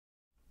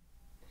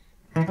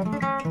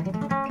I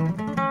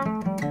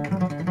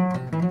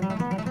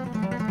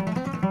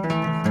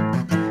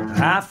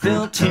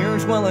feel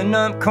tears welling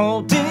up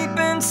cold deep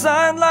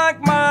inside,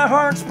 like my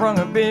heart sprung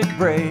a big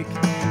break.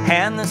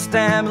 And the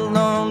stab of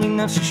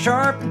loneliness is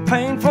sharp and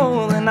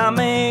painful, and I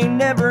may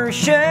never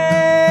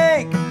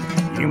shake.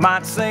 You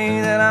might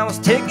say that I was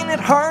taking it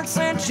hard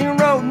since you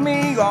wrote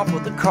me off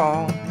with a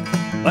call,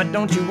 but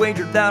don't you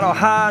wager that I'll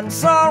hide in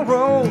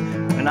sorrow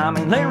when I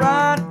may lay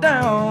right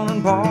down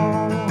and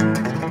bawl.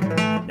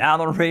 Now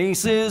the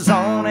race is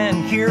on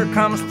and here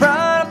comes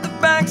pride up the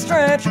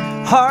backstretch.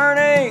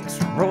 Heartaches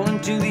rolling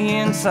to the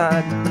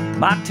inside,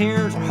 my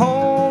tears are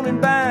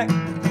holding back.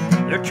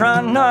 They're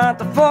trying not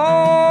to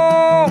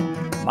fall.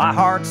 My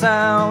heart's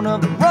out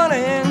of the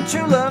running,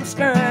 true love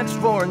scratch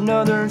for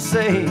another's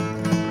sake.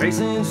 Race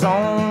is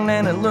on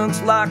and it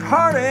looks like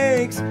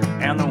heartaches,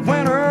 and the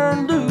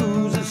winner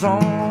loses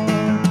on.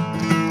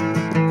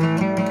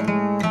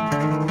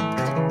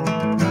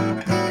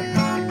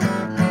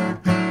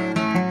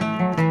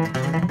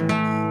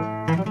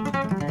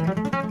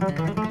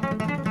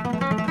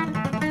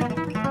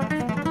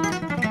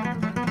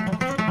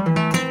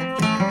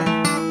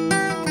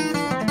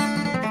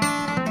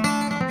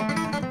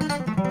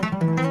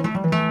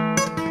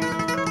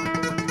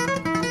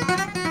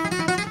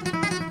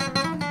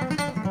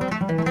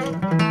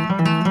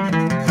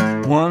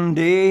 One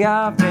day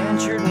I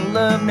ventured in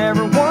love,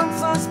 never once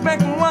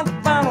suspecting what the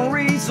final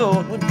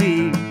result would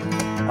be.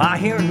 I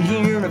hear and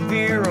hear the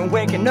fear of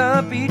waking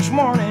up each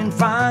morning,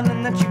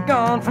 finding that you're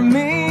gone from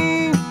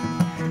me.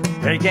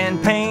 Ache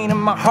and pain in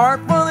my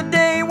heart for the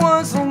day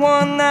was the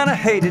one that I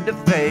hated to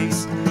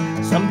face.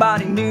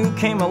 Somebody new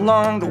came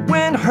along to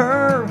win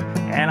her,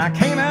 and I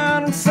came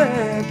out in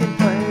second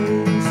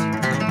place.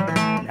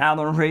 Now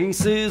the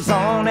race is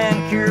on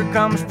and here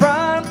comes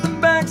pride up the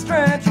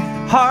backstretch.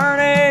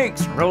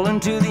 Heartaches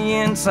rolling to the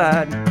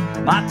inside,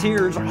 my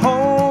tears are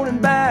holding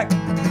back.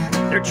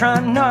 They're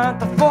trying not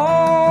to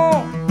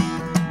fall.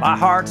 My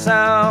heart's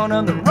out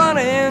of the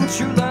running,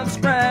 true love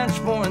scratch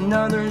for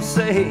another's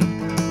sake.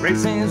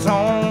 Race is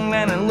on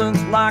and it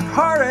looks like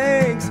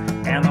heartaches,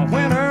 and the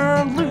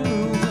winner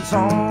loses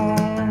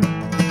on.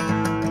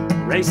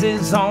 Race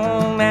is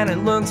on and it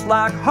looks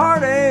like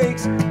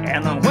heartaches,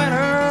 and the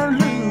winner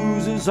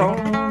loses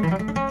on.